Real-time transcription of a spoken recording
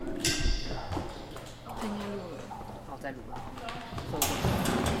在录啦，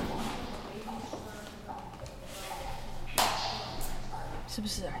是不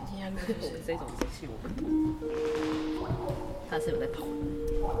是啊？你今天录是不是这种机器我们他是有在跑的。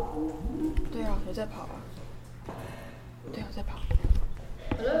对啊，有在跑啊。对啊，在跑。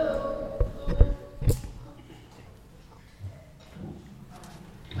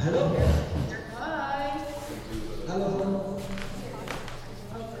Hello. Hi. Hello.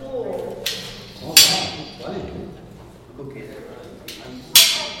 Oh, cool. Oh, funny. Okay.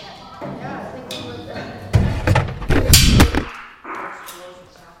 Yeah, I think it was that.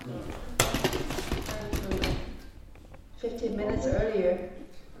 15 minutes earlier.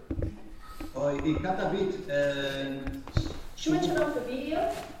 Oh, it cut a bit. Should we turn off the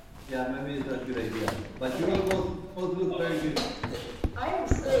video? Yeah, maybe it's not a good idea. But you all both look very good. I am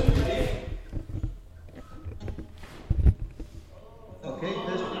asleep. Okay,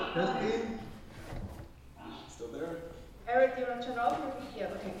 testing. Still there? Eric, do you want to turn off your video?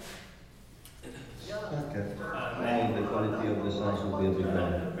 Okay. Okay. Maybe the quality of the sounds will be a bit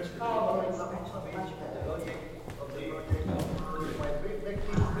better. Oh, it's much better. No.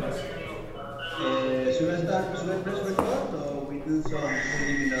 Should I press record or we do some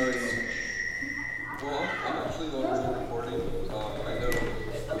preliminary? Well, I'm actually already recording. I know.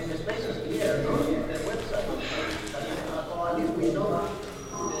 I mean, the space is here, the website. Or at least we know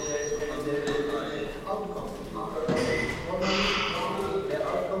the outcome. The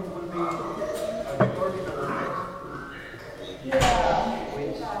outcome will be a recording of the text.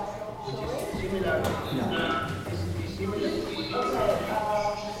 Which is similar. Is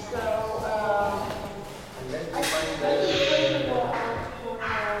similar. Unless we find the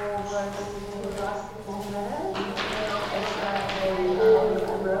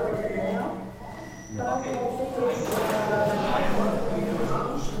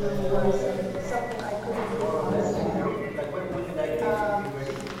something I couldn't do on this. like when would you like to be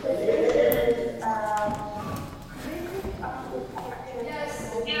ready? I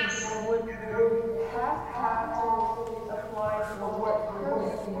would have had to apply for work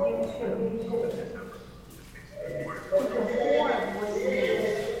permit in YouTube to conform with the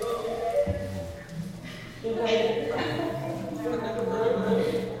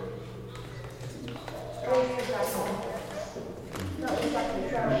no, exactly.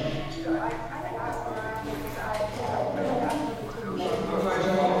 So I asked around because I don't know how to do it.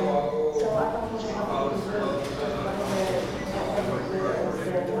 So I don't know how to do it.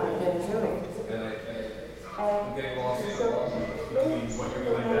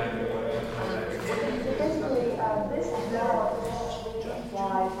 Basically, this law actually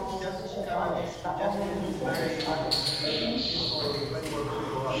applies to position artists, but only business artists.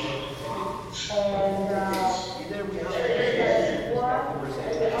 And Either we have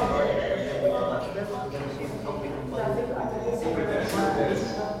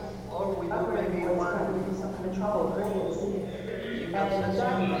or we do maybe one. some control.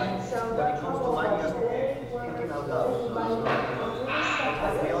 So when it comes to money, just thinking out loud.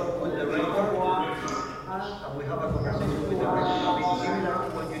 We all put the record and we have a conversation with the record. Similar to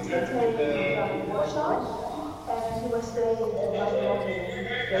what you did with the workshop, and he was staying in the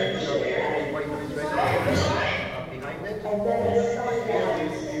behind it. and then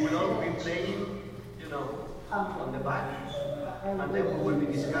We will all be playing, on the back, and then we will be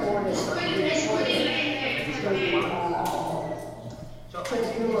discussing. So I see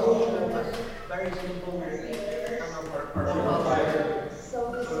very simple kind of so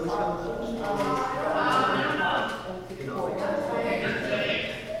this nobody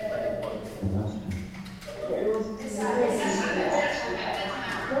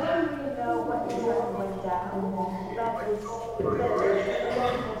really know what exactly went down. That is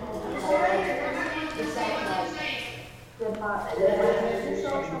the satellite. The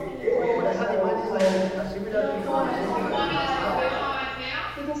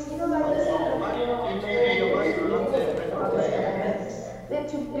because like this they're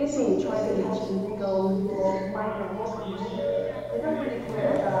too busy trying to catch the legal migrant workers. They don't really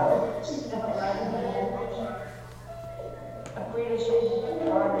care about a British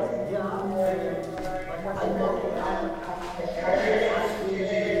artist.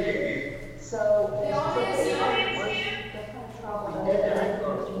 So they're kind of trouble that they're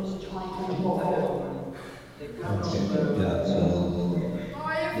just trying to avoid. Yeah, so.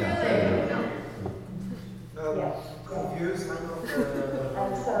 Yeah. confused kind of.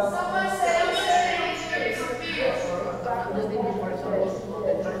 And so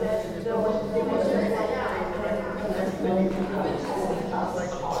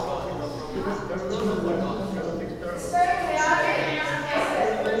Because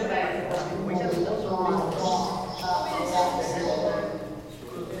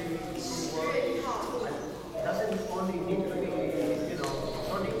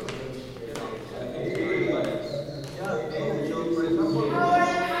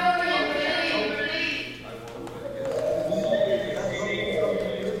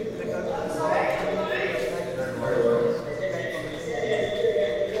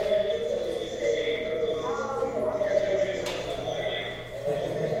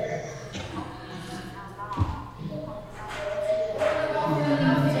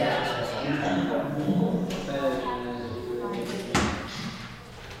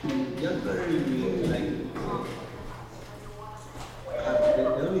Just very like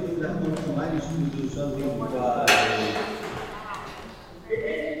the only thing that comes to mind is to do something by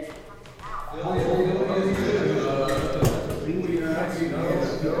bringing your acting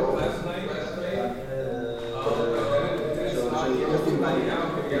last night. So just invite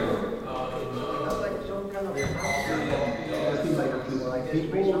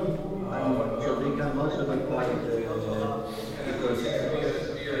people, and so they can also be part of the because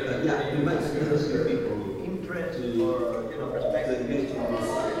invite interested people Interest to or perspective. engage in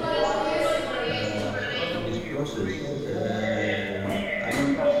this process.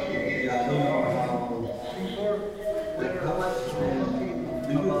 I don't know how much can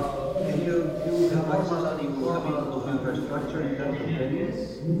you have access to of infrastructure in terms of venues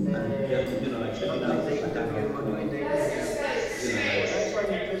and just like setting up a That's why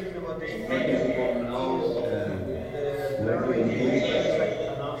interesting about this making people know where to engage.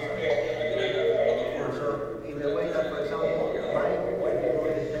 So in the way that, for example, Mike, when he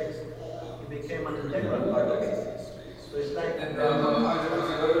wrote the text, it became an integral part of it. So it's like as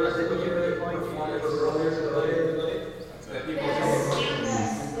a contributing point,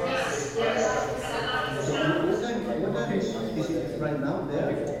 So what time is it right now there?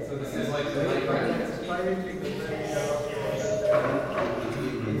 So this is like the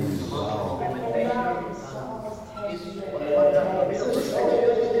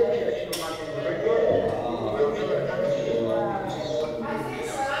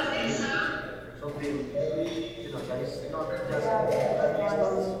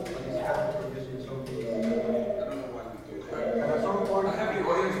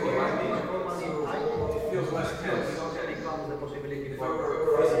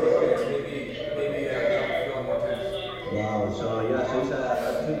Wow, so it's a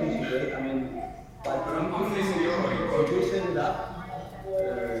tricky situation. I mean, but if you set it up,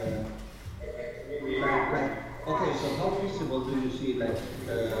 okay, so how feasible do you see, to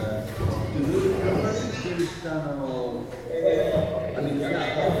do it seems kind of, I mean,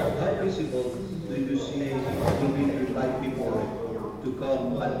 how feasible do you see it would be to invite people to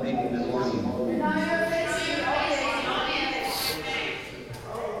come at 8 in the morning?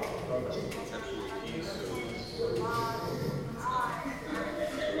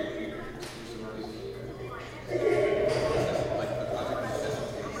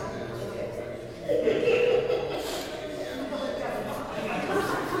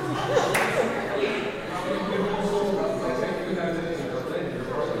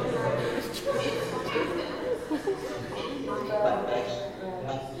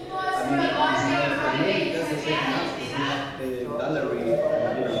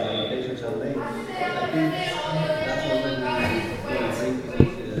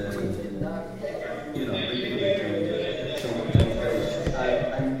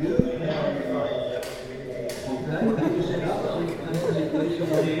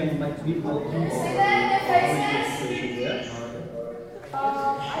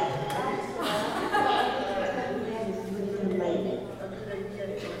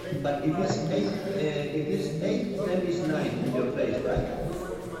 But if it's 8, then it's 9 in your place, right?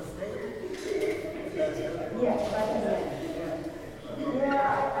 Yeah,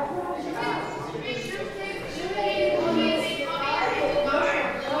 I will have to ask.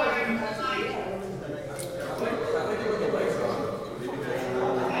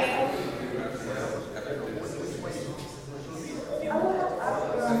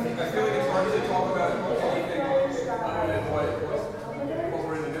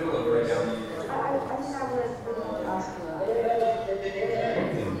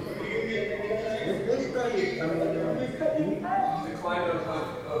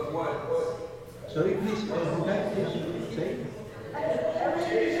 Sorry, please, say.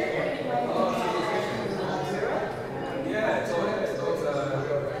 Yeah, it's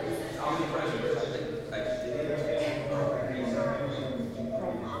omnipresent.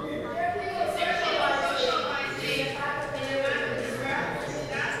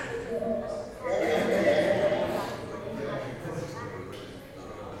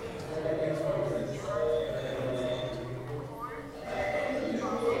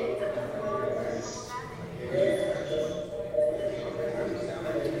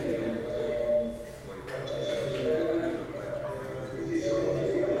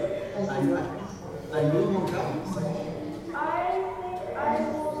 And you won't come? I think I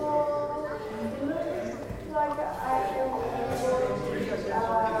will do it like I will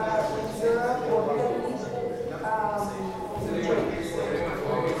with Europe or Middle East.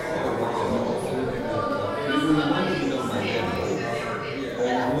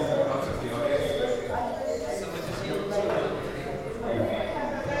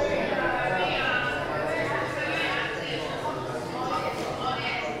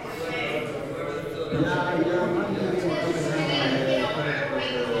 Yeah, Monday we will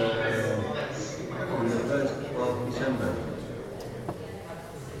on the 1st of December.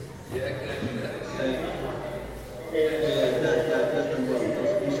 That's the one.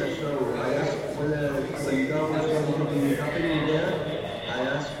 It's a show. I asked whether when that was going to be happening there, I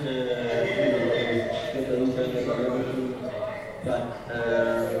asked, get the internet and everything, but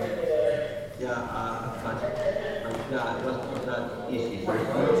it was not that easy. So it's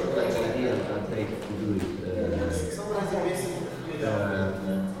not like the idea that they to do it. So I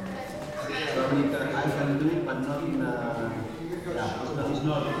can do it, but not in a, it's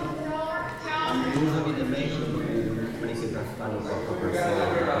not, you have it amazing to make it as part of a proper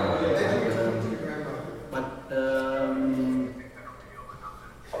but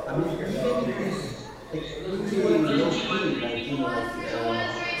I mean, even if it's extremely low key, like,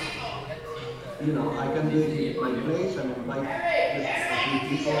 I can do it at my place and invite a few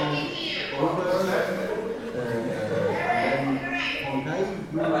people over, and then on time,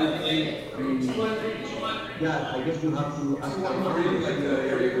 I guess you have to ask them how to see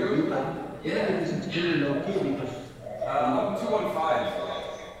but even if it's extremely low key, because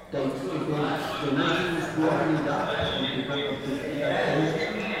 215. the nice thing is to open it up and you can put it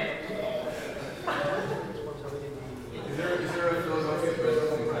Is there a Philadelphia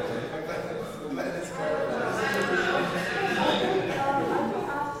president?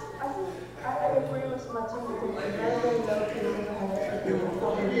 I agree with Mattin because it's very low key and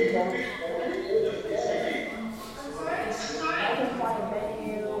I can find a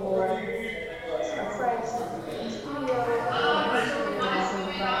venue or a friend's studio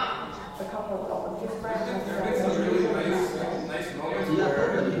a couple of good friends. Some really nice moments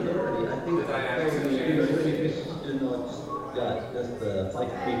totally. I think the dynamics really this, just 5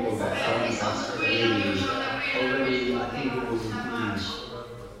 people that come that's really already, I think it will be,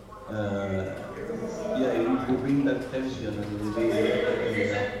 you bring that tension and it will be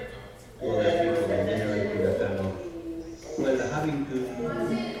other people and generate a kind of, having to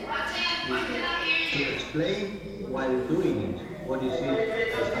explain while doing it, what you see is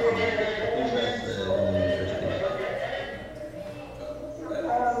happening. I think that's interesting. So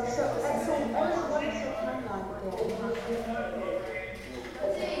what is your timeline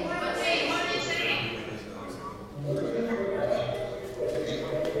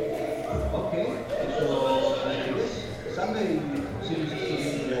Okay, so Sunday seems to be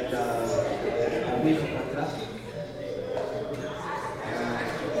like a bit of a classic.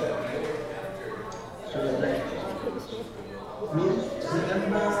 So like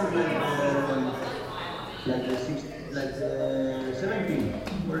September, like the 17th,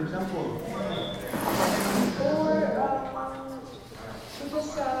 for example. Or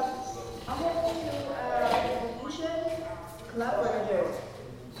because I'm having Indonesian collaborator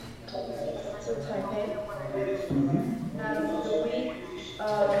to Taipei the week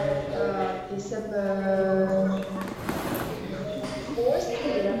of December 4th to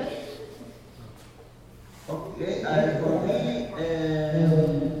 11th. Okay, for me,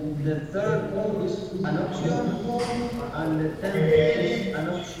 the third is an option, and the 10th is an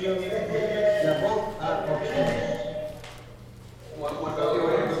option. Yeah, both are options. What about the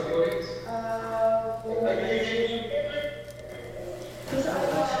audience? Because I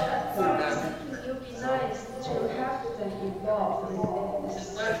was thinking it would be nice to have them involved in this.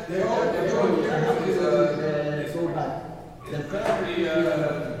 Go back. The third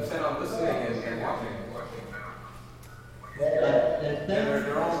is Set on listening and watching. the 10th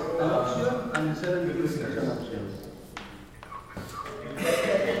is an option, and the 7th is an option.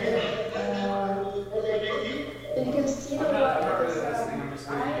 Because you know what? Because I think this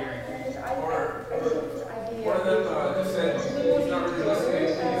idea. One of them just said So we he's will not be really listening,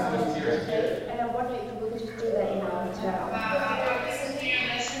 he's together just here. and I wonder if we could do that in our hotel.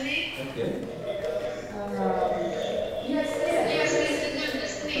 Okay. Yes,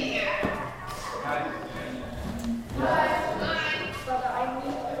 but I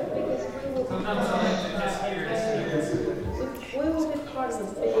mean, because we will be part of the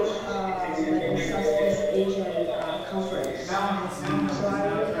big like Southeast Asian conference. So I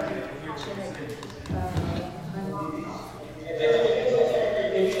really check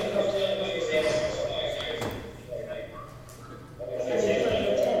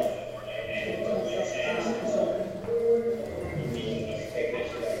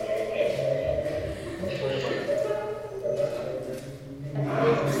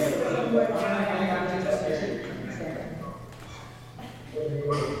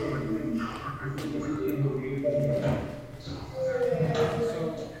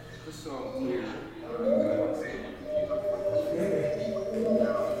Just so I'm clear.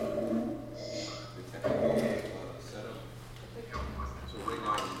 It's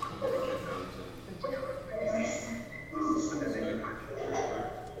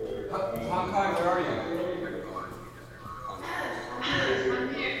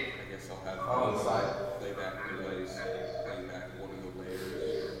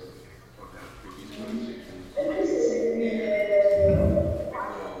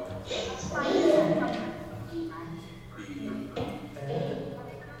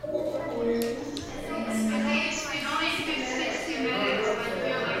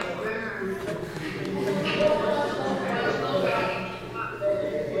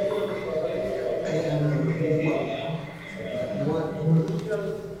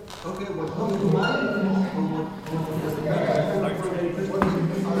Okay, what comes to mind, each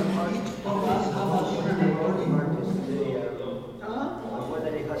of us have a different recording.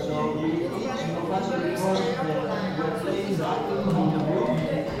 Whether it has So each of us records we're playing the acting in the room.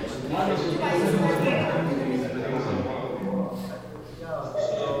 One of the players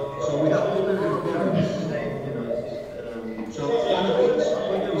so we have different recordings. So one of each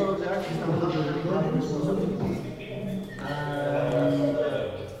of the artists have another recording.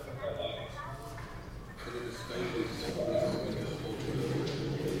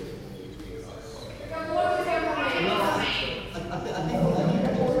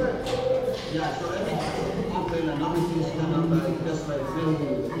 Yeah, so everything's open and everything's kind of like just like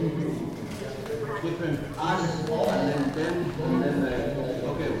building different us and then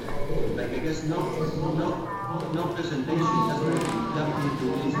okay, like I guess no presentation, just like jumping to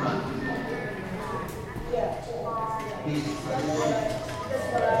this one. This.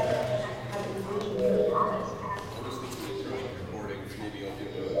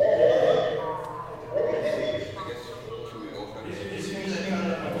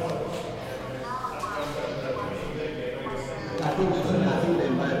 I think the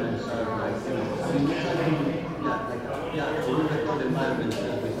environments are like, we try to, we record the environments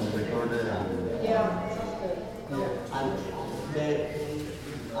that we can record it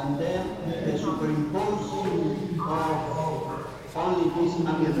and then the superimposing of only these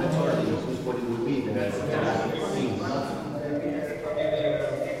ambient recordings is what it would be, the last thing.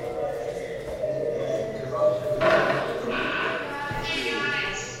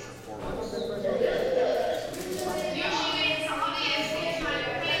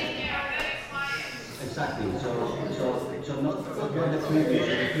 Exactly. So not the previous.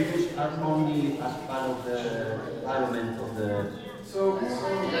 The previous are only as part of the environment of the. And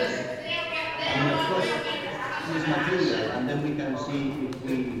of course, this material, and then we can see if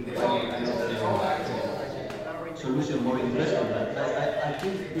we find another solution more interesting. But I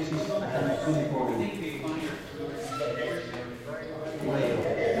think this is a kind of simple way of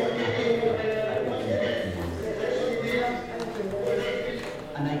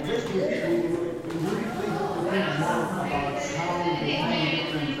and I guess we really need to think more about how the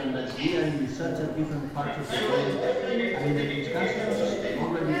difference and that we are in such a different part of the world. I mean, the discussions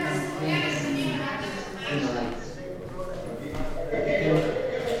already kind of came, like,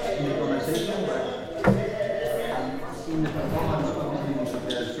 in the conversation, but in the performance, obviously,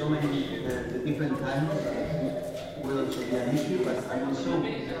 there are so many different times will also be an issue, but I mean, so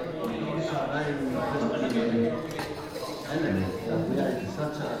these are very interesting element that we are in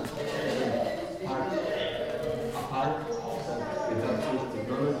such a part apart that we have to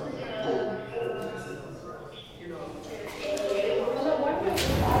develop.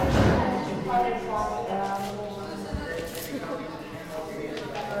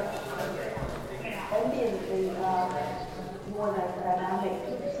 More like dynamic.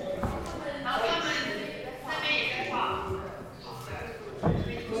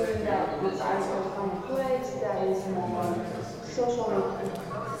 Meaning that this is a kind of place that is more socially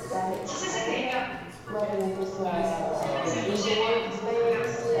dynamic, rather than just indoor space,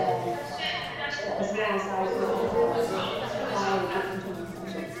 as well as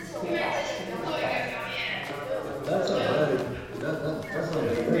That's a very, that's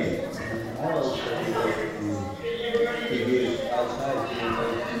great. I also to use outside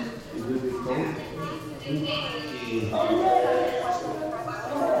to do the code.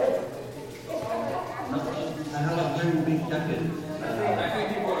 I have a very big jacket. I think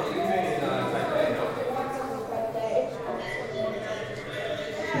people are leaving Taipei.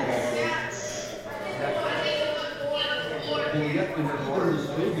 In the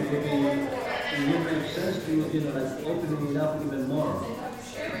street, it would make sense to, like opening it up even more.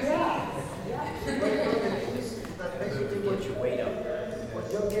 Basically, what you wait up. What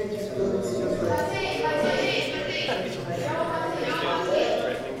you'll get you to do is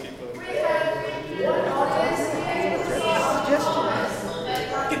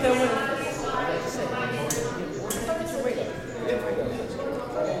Get that one.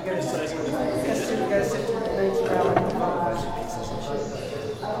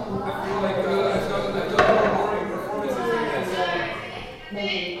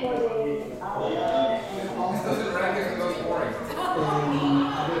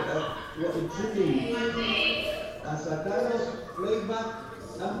 As a kind of playback,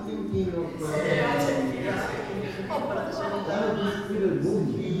 I'm thinking of kind of these little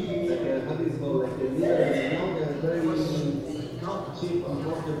movies, like how do you call like the little, they're very cheap,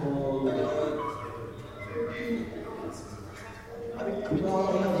 comfortable. I mean,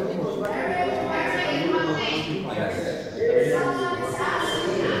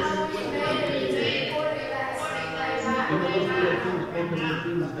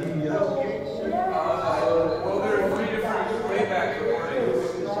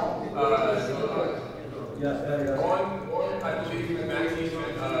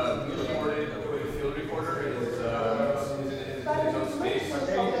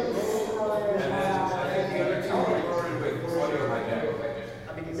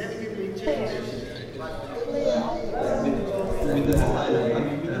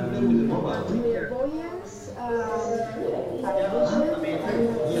 clairvoyance,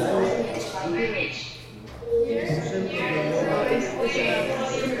 vision,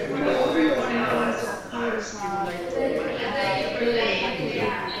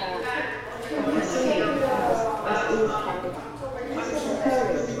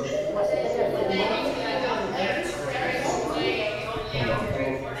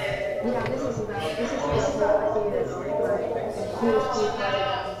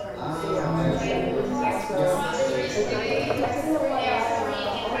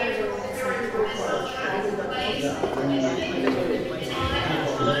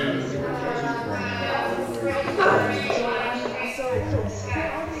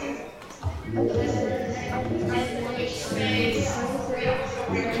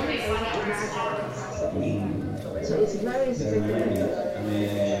 so it's very speculative.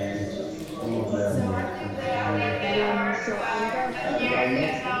 So I'm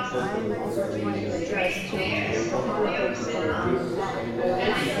also trying to address to politics and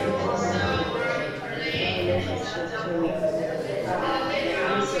relationship to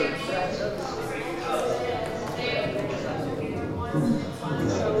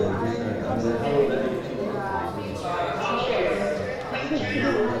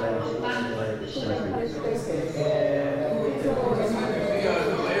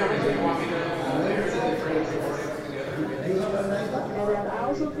and then I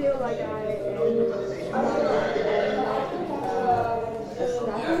also feel like I am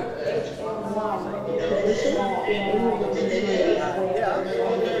established position in relationship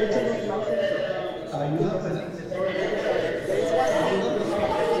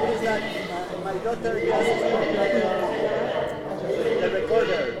My daughter just the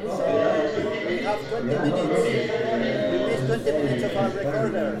recorder, so we have 20 minutes. We miss 20 minutes of our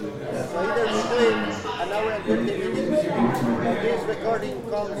recorder. So either we do it an hour and 20 minutes, or this recording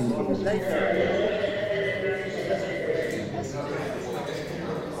comes later.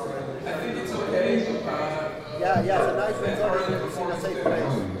 I think it's okay. Yeah, it's a nice recording. It's in a safe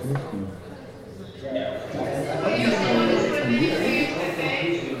place.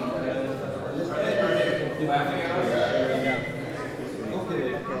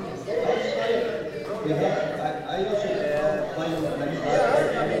 I also find like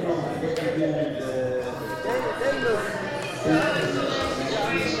They look.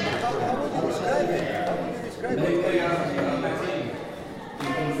 How would you describe it?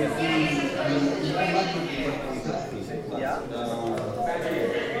 Yeah.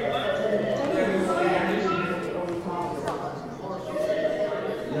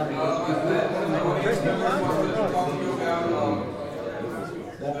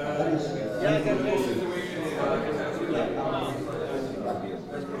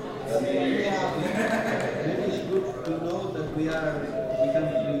 It's good to know that we can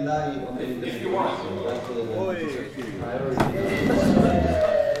rely on the if you want.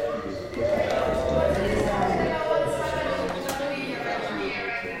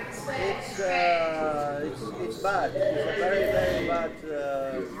 It's bad. It's a very, very bad.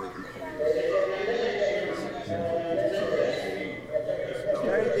 It's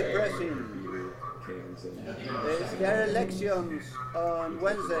very depressing. There are elections on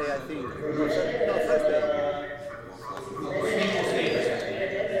Wednesday, I think. No, Thursday.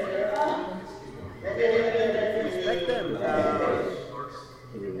 Respect them.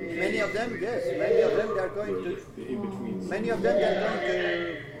 Many of them, yes. Many of them they are going to. Many of them they are going to.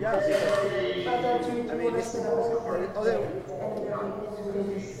 Yeah. I mean, it's other.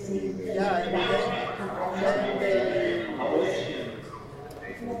 Yeah. I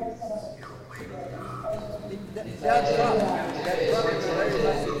mean, that drop is a very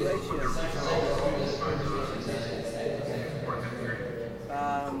bad situation.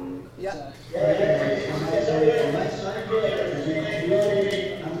 Yeah.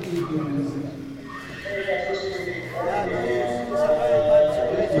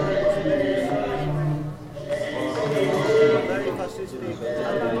 Very fascistic. But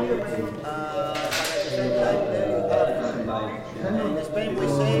at the same time, they have. In Spain, we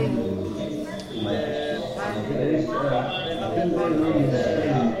say.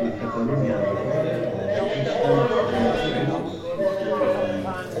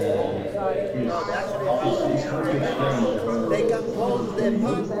 No, they actually they can hold the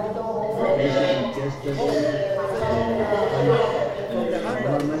pan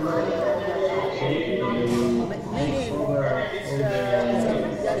from the handle. Meaning,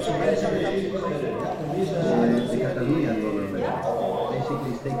 it's a very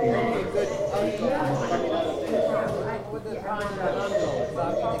basically taking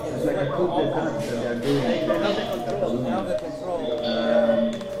it's like a coup d'etat that they are doing. They have the control.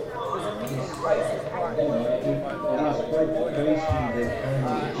 quite crazy the kind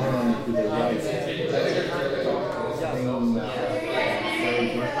of turn to the right.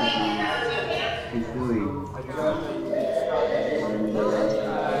 He's doing.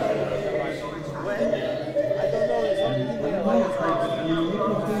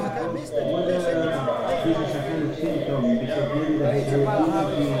 This is a kind of symptom because maybe the ability playing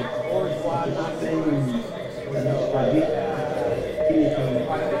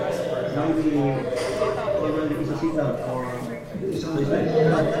maybe already is a signal for something like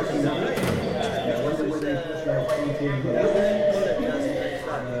not enough.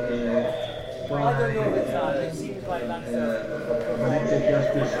 Whether it's like something connected just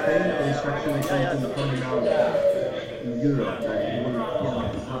to Spain, or is actually something coming out in Europe that will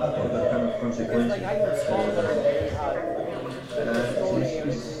have that kind of consequences.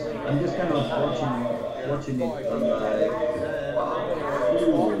 I'm just kind of watching it and like,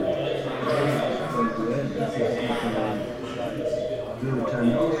 good. And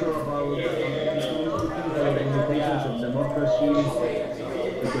also about the limitations of democracy,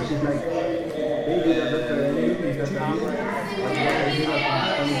 because it's like they did a better in Catalonia,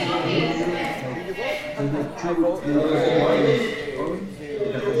 and what they did at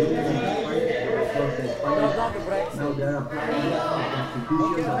now they are applying the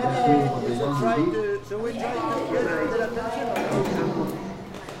constitution that is doing what they want to do. So we try to get their attention.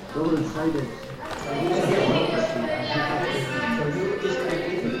 Double-sided.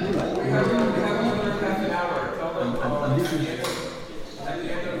 And this is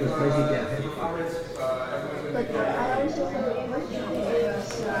basically a head. But I also have a question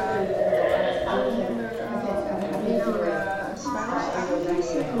because I remember Spanish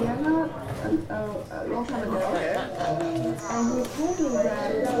activist Vienna a long time ago, and he told me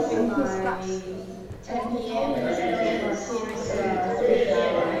that in his class, 10 p.m. is a series of 3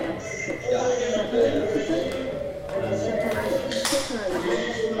 p.m.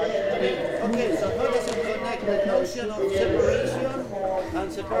 Okay, so how does it connect the notion of separation and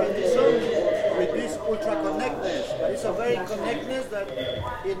separatism with this ultra-connectedness? There is a very connectedness that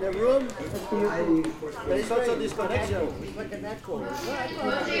in the room there is also this connection. It's like an echo.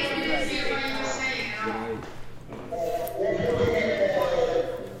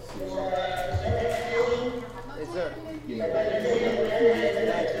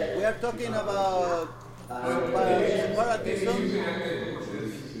 We are talking about separatism,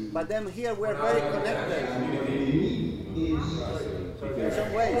 but then here we are very connected in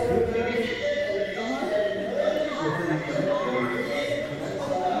some ways.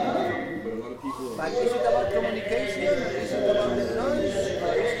 But is it about communication? Is it about the noise?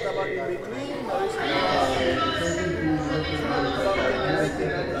 Or is it about in between? Or is it about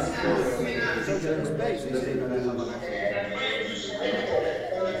generating social space?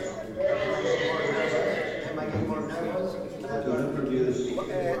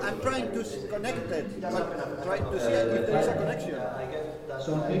 I'm trying to connect it, but trying to see if there is a connection.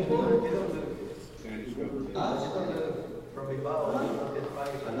 Some people ask From Bilbao,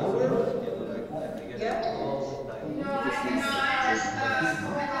 an hour.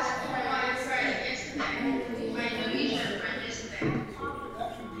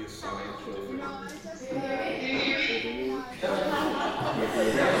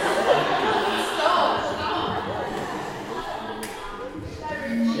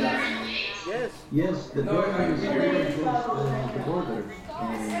 Yes, the border is very close to the border.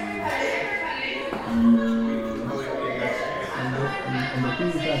 And the thing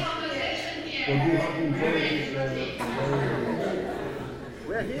is that what you have in Florida is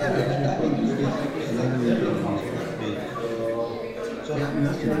we're here.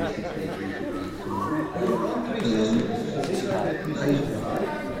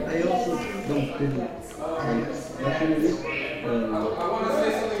 I also don't feel nationalist.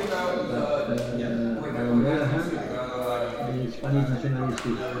 On the other hand, the Spanish nationalist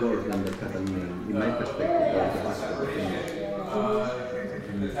is worse than the Catalonian, in my perspective, or the Basque.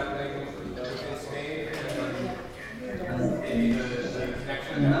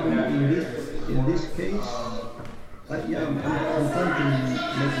 And now in this case, I'm trying to make my mind.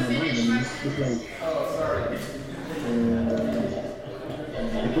 I mean, it's like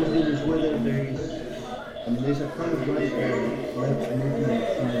the question is whether there is. I mean, there's a kind of right left movement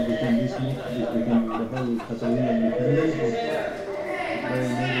between this between the whole Catalonian independence, but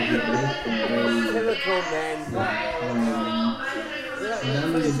very negative left and very. And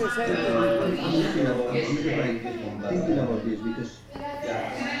I'm thinking about this because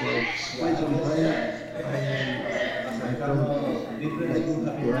for quite some time I felt like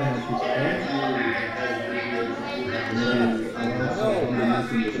where I have this friend, maybe about the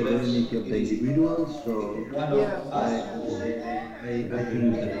sovereignty of the individual. So I think that maybe from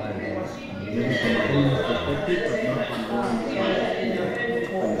a business perspective, but not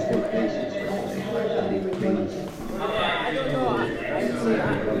from a state basis. I don't know. I'd say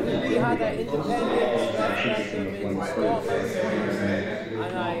we had an independence referendum in Scotland,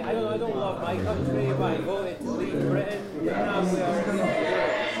 and I don't love my country, but I voted to leave Britain. But now we are.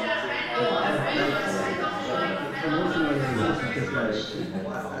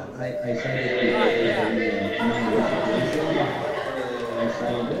 I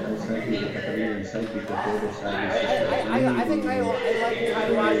cited the Catalonian side because the other side is I think I like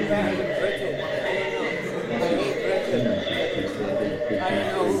Taiwan better than Britain. I hate Britain. I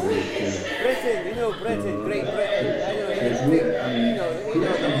know. Britain, you know Britain, Great Britain. I know.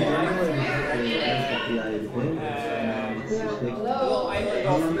 Little island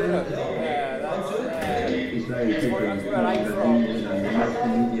off Europe. It's very different. That's where I'm from. In a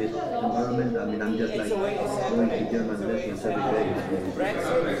multimedia environment, I mean, I'm just like going to German lessons every day.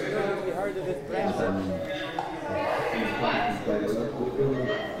 Brexit, have you heard of it? Brexit?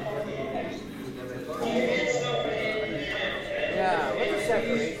 Yeah, what's the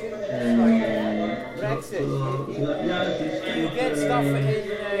separation? Brexit. You get stuff in the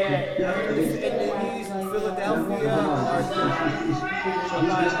news in Philadelphia or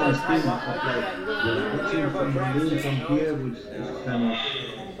from here, which is kind of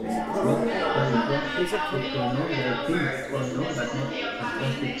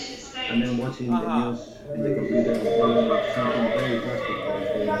and then watching the news in the computer something very drastic and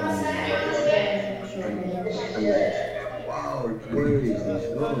like, wow, where is this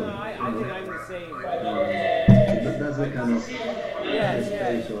going? I think I'm the same. But that's the kind of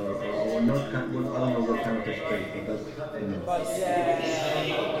space or not, I don't know what kind of space, but that's, But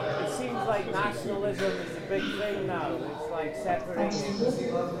it seems like nationalism is a big thing now. It's like separating from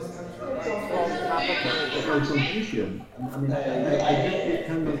capitalism. About confusion. I mean, I just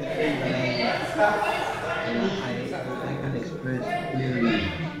kind of say that I can express clearly,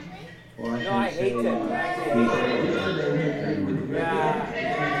 or I No, I can hate it.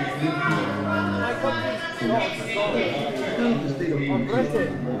 My country's Scotland. Or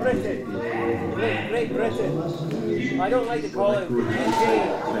Britain. Great Britain. I don't like to call it UK.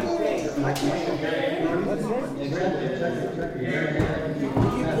 What's this? UK.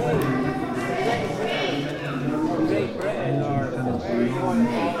 Great Britain, or whatever you want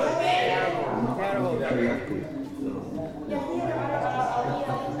to call it. Terrible.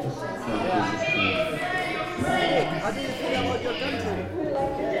 Hey, how do you feel about your country?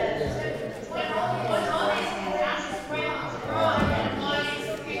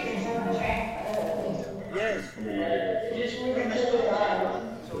 Yes.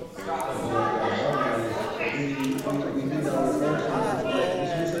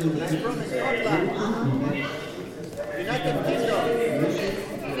 From Scotland. United Kingdom.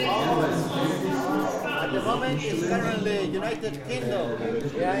 At the moment it's currently United Kingdom.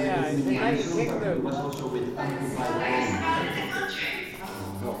 Yeah, it's United Kingdom.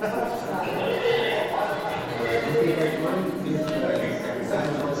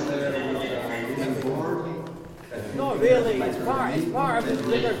 No, really, it's part of this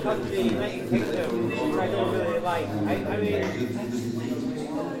bigger country, United Kingdom, which I don't really like. I mean,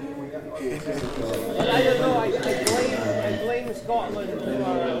 I don't know, I blame Scotland for a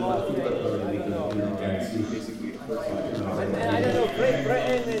lot of things, I don't know. And I don't know, Great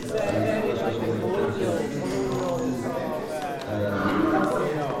Britain is very like a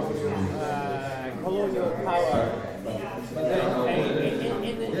colonial power.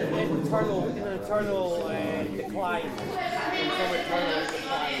 In an eternal decline. In some eternal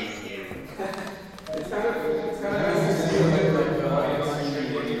decline.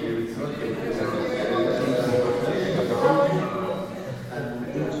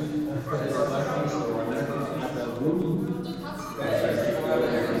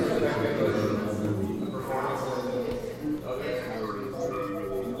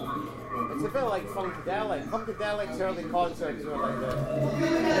 It's a bit like Funkadelic. Funkadelic's early concerts were like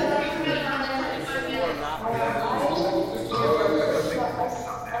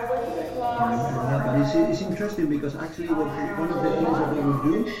It's interesting because actually one of the things that we would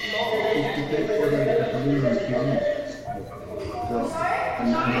do is to take for the Catalonian TV. So,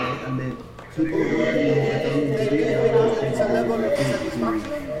 and the people working in Catalonian TV It's a level of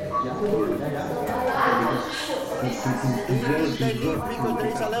satisfaction. They leave because there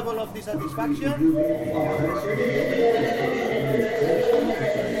is a level of dissatisfaction.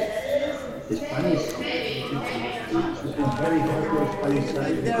 The Spanish it's very hard for the Spanish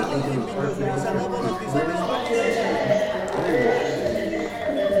side. They are leaving because there is a level of dissatisfaction. Is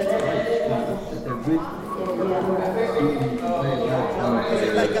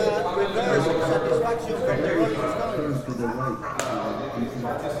it like a reverse of satisfaction from the Rolling Stones? Turn to the right. In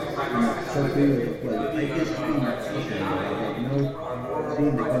some period of play. I guess it's been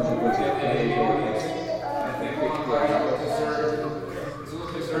seeing the consequences of play.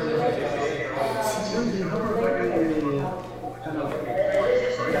 Kind of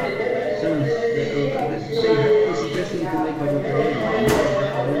sense that it's suggesting to make a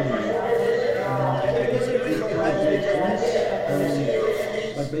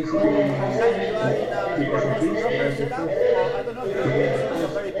but basically, because of this, I don't know, it's a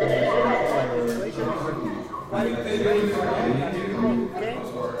very professional situation. Why is it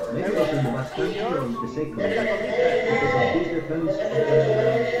maybe it was in the last country or the second. Because of this defense,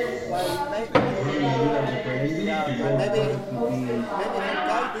 maybe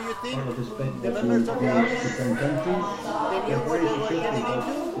Kai, do you think the members of the audience different countries, they knew what they were getting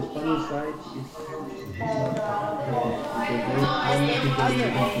into? the Spanish side is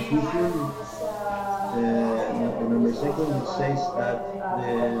constitution. Number second, it says that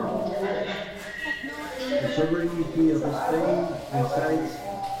the sovereignty of Spain resides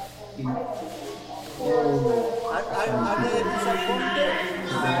in all. Are they disappointed?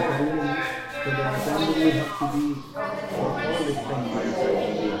 So the referendum will have to be for all the Spain resides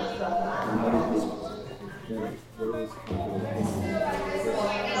in this. And what is this?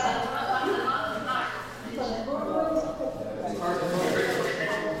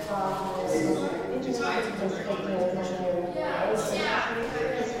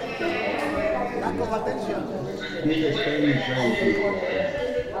 Lack of attention. Yes, Spain is very big,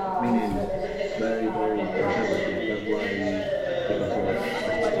 meaning very, very conservative. That's why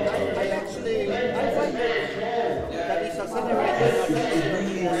I find that it's accelerated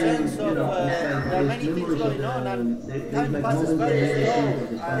attention in the sense of there are many things going on and time passes very slow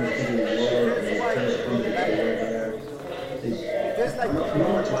and it feels like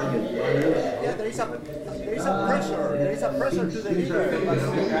yeah, there is a pressure to deliver but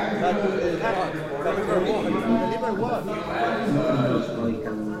deliver what? how it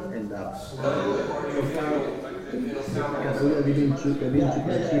can end up. Because we are living to the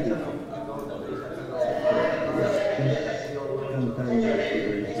city. Sometimes that's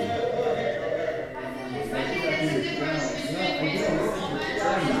very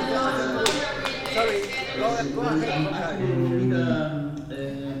Sorry, go ahead.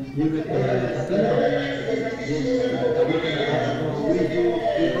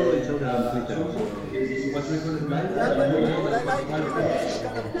 We follow each other on Twitter. What's recorded by? What I like is that this is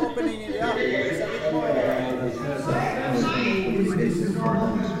kind of opening it up. It's a bit more. I don't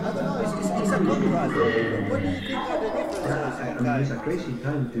know. It's a contrast. What do you think are the differences? It's a crazy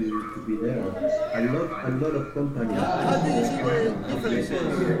time to be there. A lot of companies. How do you see the differences?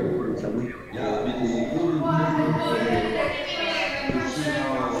 It's a week.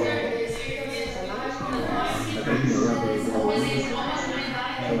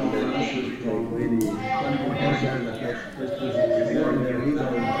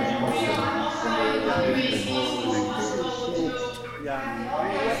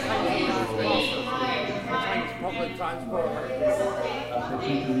 Public transport.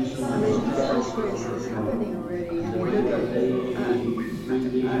 Transference is happening already. I mean, look at,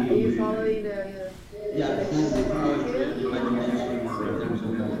 are you following the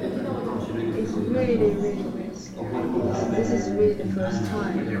It's really, really risky. This is really the first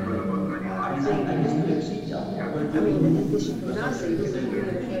time. I mean, in addition to nothing, this is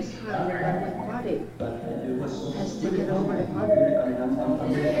really the first time the right-wing party has taken over the parliament.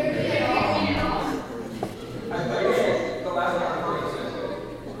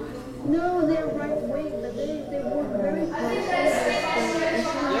 No, they're right-wing, but they work very closely with the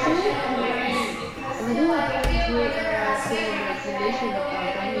SNC. And I do want to say an explanation about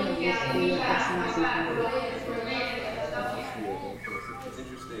government with the ex-Nazi party.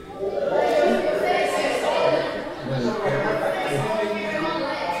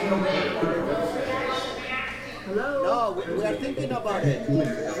 Hello? No, we are thinking about it.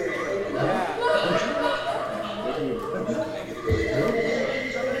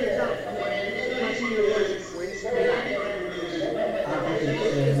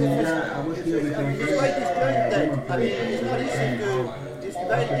 I mean, it's not easy to, it's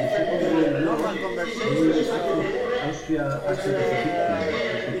very different to normal conversations.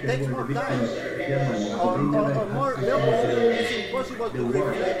 It takes more time. Or more, the opposite, it's impossible to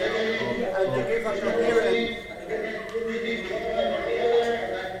reflect and to give a coherent.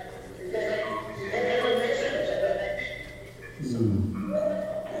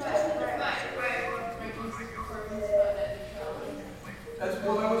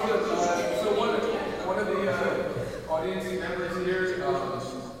 one of the audience members here brought up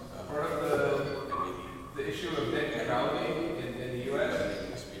the issue of net neutrality in the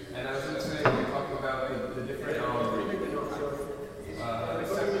U.S. And I was going to say, talking about the different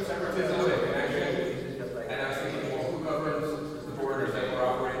separatism and connection. And I was thinking, well, who governs the borders that we're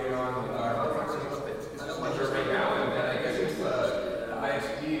operating on right now? And I guess it's the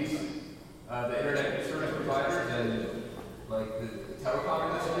ISPs, the internet service providers, and like the telecom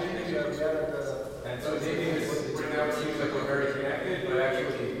industry. And so maybe this right now it seems like we're very connected, but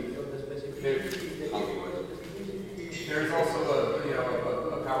actually there's also a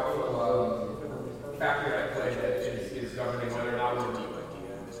powerful factor at play that is governing whether or not we're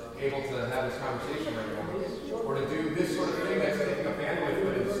able to have this conversation right now, or to do this sort of thing that's taking up bandwidth,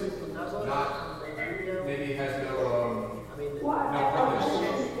 but is not, maybe has no purpose.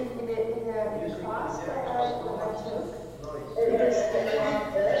 In the class that I took, it was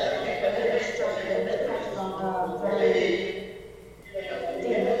depends on very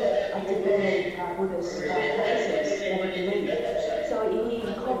deep Buddhist practices and belief. So he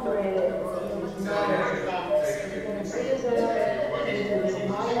incorporated knowledge about Buddhism into his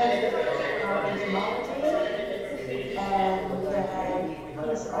mind, cosmology, and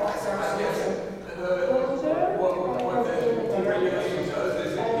he's also What the regulation does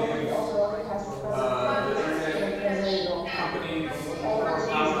is it gives companies power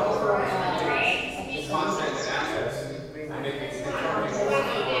over content and access, and it can determine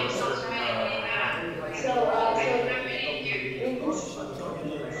more for certain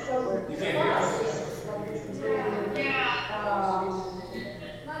you can't hear us.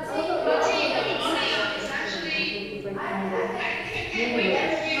 Anyway, we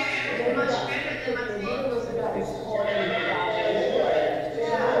have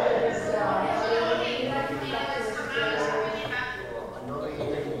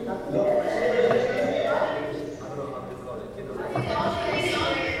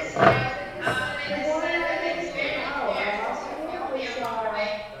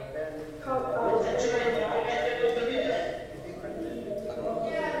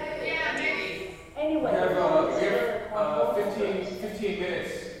 15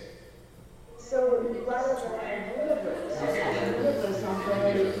 minutes. So rather than universe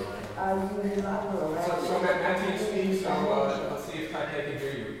are very unilateral, right? So Mattin speaks, so let's see if Taipei can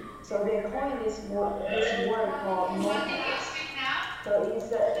hear you. So they coined this word called multiple. So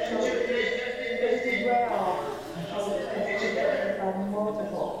it's a way of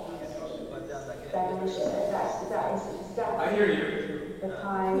multiple dimension. That is exactly I hear you. the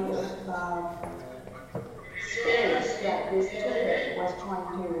kind of space that this topic was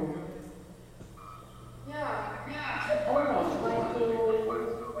trying to.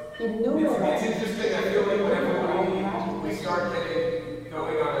 It's interesting. I feel like whenever we start going on a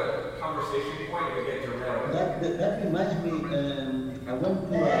conversation point, we get derailed. That reminds me, I went to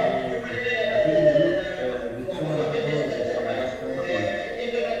a reading group with some of the colleagues from last country.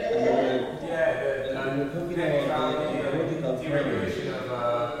 And we were talking about the ecological deregulation of,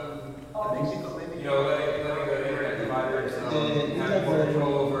 letting the internet providers have more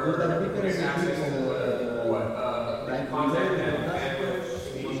control over access to content and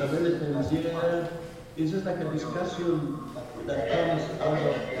responsibility in Nigeria. It's just like a discussion that comes out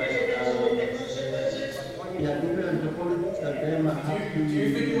of different anthropologists that them have to do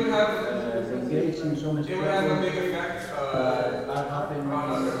you think it would have engage in some it would have a big effect are happening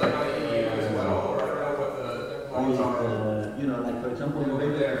on the EU as well, or I don't know what the laws are? like for example, the way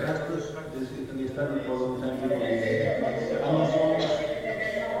that Castos is started for a long time people in Amazon,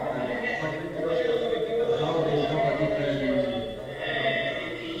 how they have a different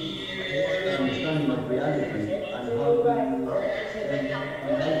understanding of reality and how to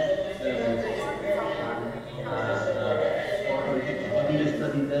how do you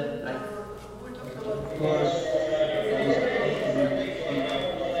study that? Of course,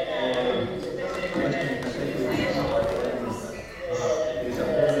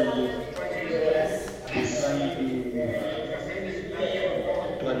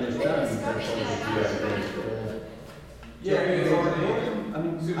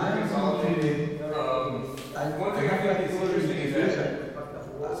 one thing I think is interesting is that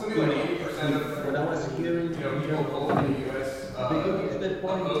something like 80% of what I was hearing, people in the U.S. because the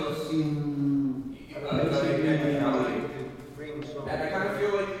point in and I kind of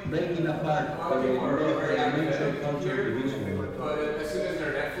feel like breaking apart a lot of people are very culture culture division. but as soon as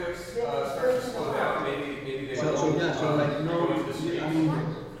their Netflix starts to slow down, maybe they So like no, I mean,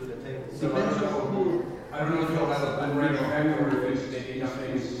 depends on who. I don't know if you'll have a boomerang effect or if it's maybe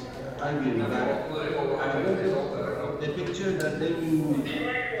nothing I mean, political result. I don't know. the picture that they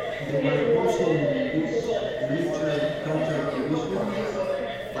they were posing this richer cultural tradition,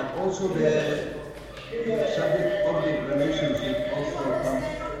 but also the subject-object relationship also comes,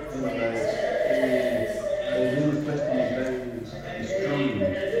 they really question it very strongly.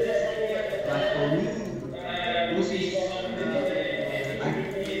 But for me, this is,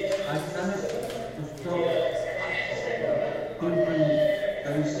 I cannot stop thinking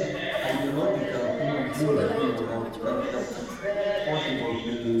there is ideological human that's possible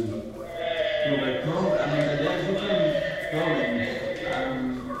to overcome. I mean, there are different problems.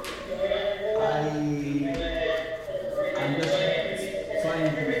 I'm just trying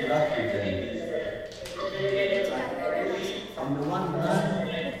to grasp with them. On the one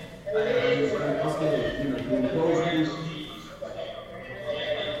hand, I understand, okay, to impose this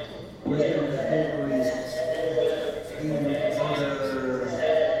Western categories in other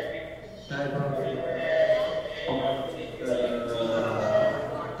type of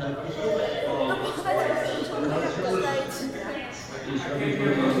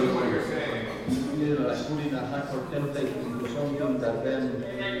like putting a hardcore template into something that then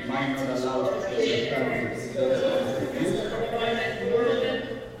might not allow us to understand the other views.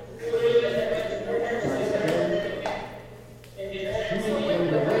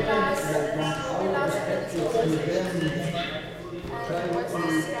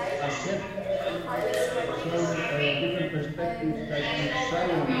 Accept some different perspectives that in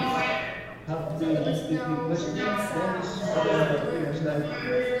science have been deeply questioned. Then it's other things like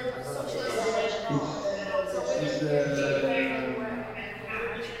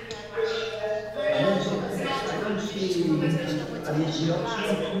I don't see an easy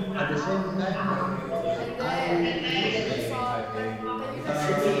option. At the same time,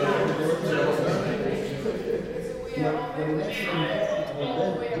 the election will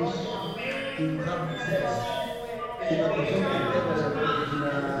then is to come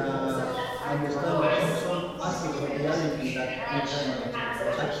understand some aspects of reality that we can actually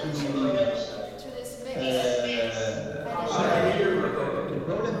the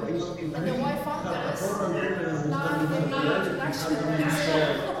problem is if we have a total different understanding of reality, how can we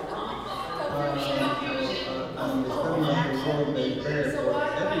share understanding of the world that is better for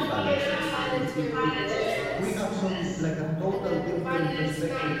everybody? If we have some like a total different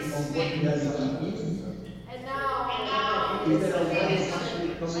perspective on what reality is there a way of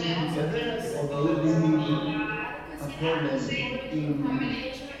actually coming together, or will there be a problem in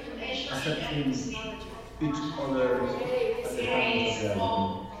accepting each other's understanding of reality?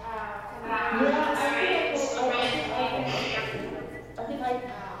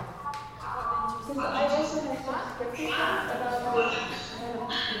 Because I also have some skepticism about this kind of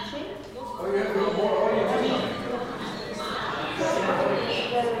teaching. Oh, you have to go more audience.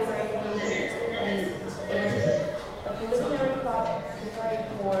 A preliminary class designed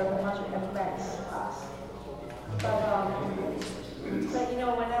for the magic and maths class. But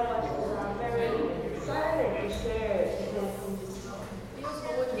when I was very excited to share this with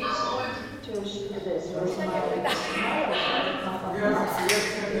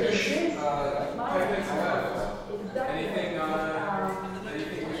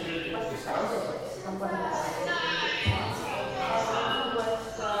Anything we should discuss?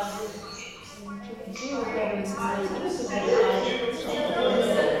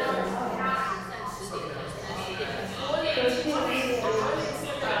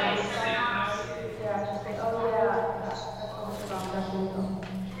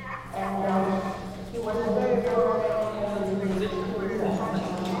 He was very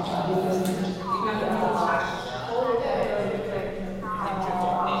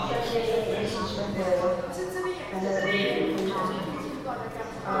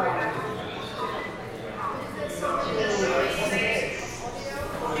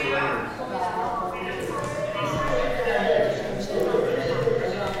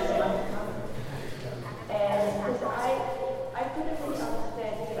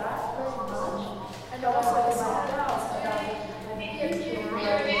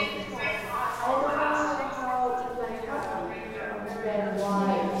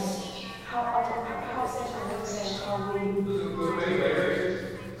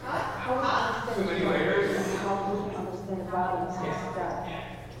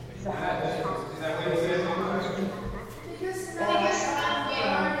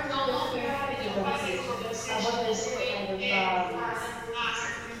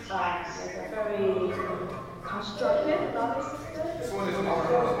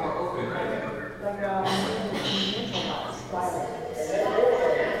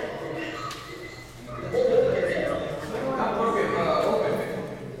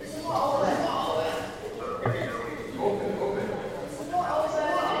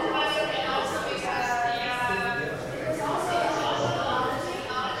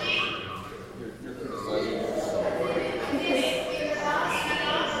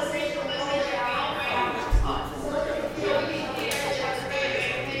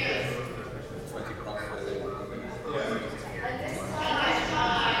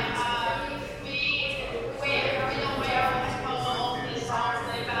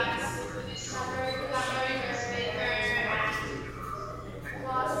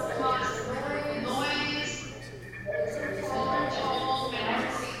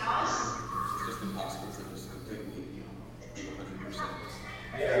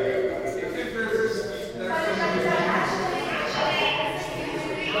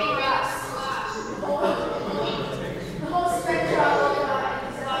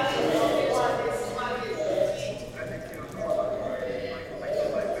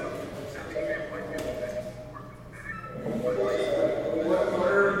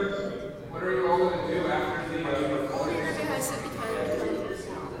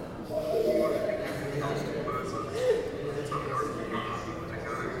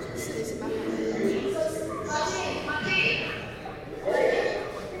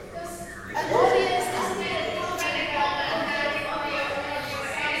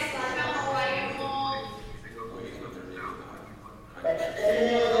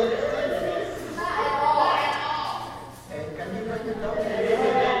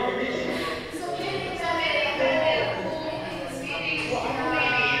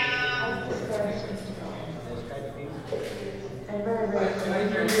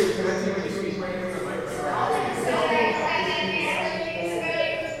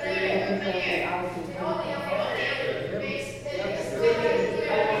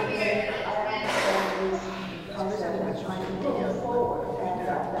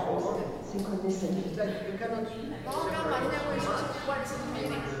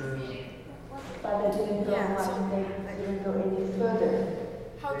synchronicity. But I didn't go didn't go any further.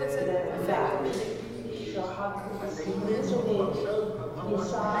 How does it affect that? So how could we synchronicity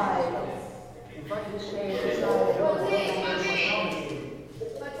decide to say decide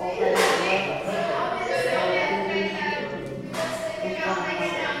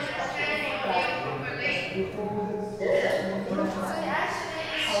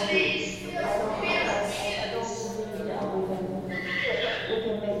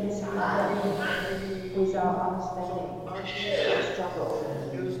without understanding struggle.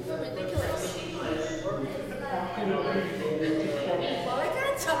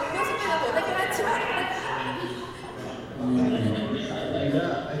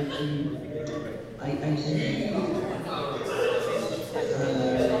 I see.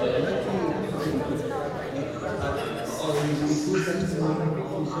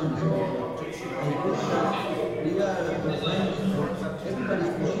 Everybody's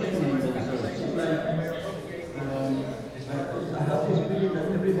positioning themselves. It's like, I have this feeling that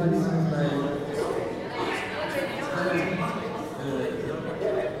everybody's like,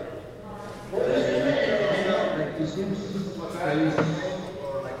 it seems there is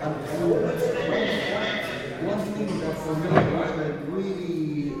one thing that for me was like really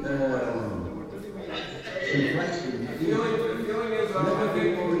surprising is never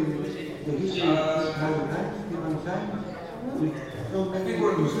before in the history of humankind with so many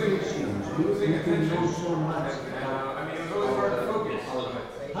restrictions, we can know so much about our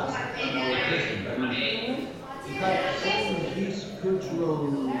past and our present. I mean, we have all this cultural,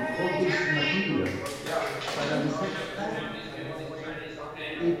 all this material, but at the same time,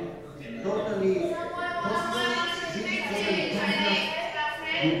 it totally contrasts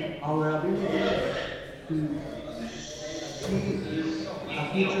with our ability to see a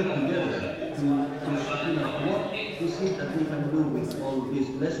future together, to what is it that we can do with all these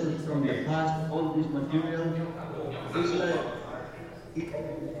lessons from the past, all this material. It's like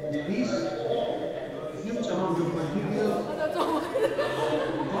this huge amount of material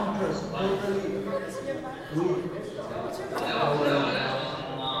contrasts totally with our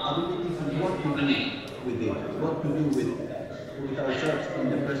ability to what to do with it, what to do with ourselves in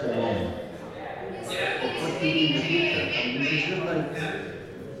the present moment, or what to do in the future. And this is just like,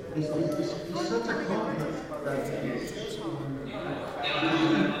 it's such a contrast that it's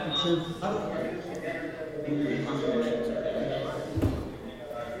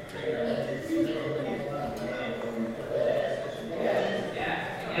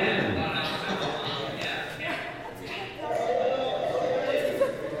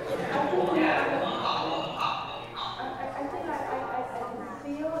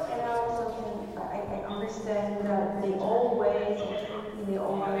the old ways of thinking, the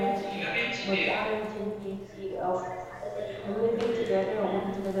old ways modality of living together or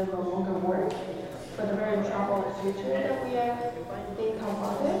working together no longer work for the very troubled future that we are being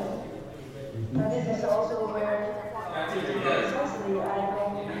confronted. But this is also where especially I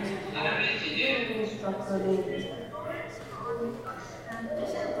really structurally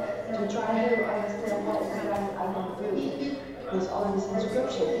to try to understand what exactly I can do with all these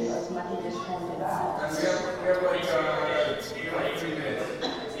inscriptions, as Mattin just pointed out. We have like 3 minutes.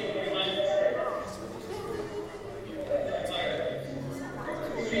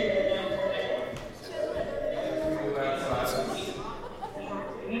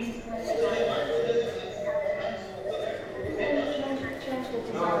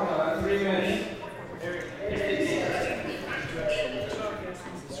 No, 3 minutes.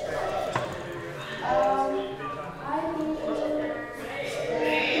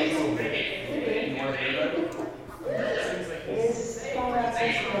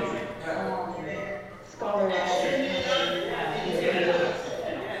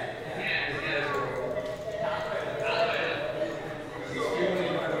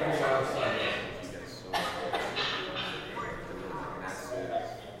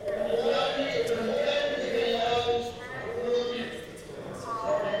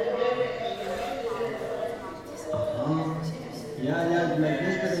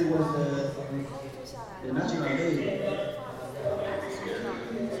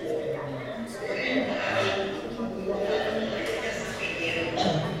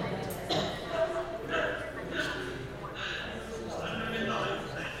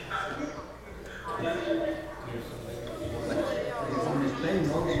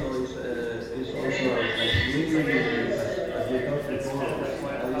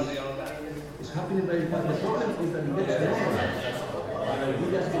 feeling very bad. The problem is that it gets normalized. We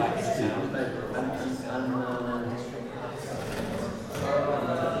just get used to it.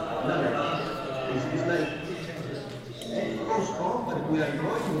 It's like, it's like, it goes on, but we are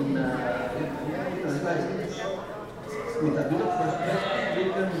going, it's like, with a bit of perspective,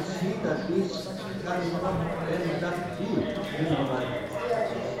 you can see that this cannot end that good, but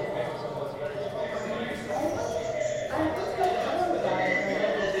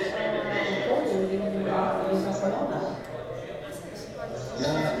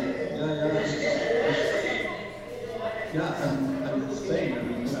yeah, and Spain, I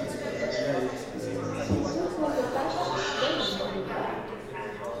mean,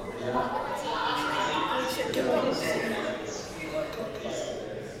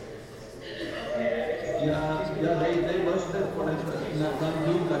 they lost their foreign country,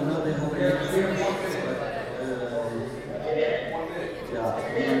 but now they have elections.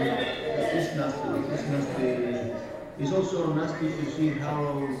 It's nasty. It's also nasty to see how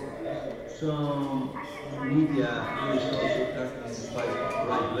some media is also casting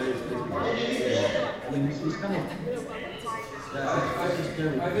quite very statement. I mean, it's kind of, it's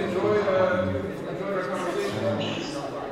scary. I've enjoyed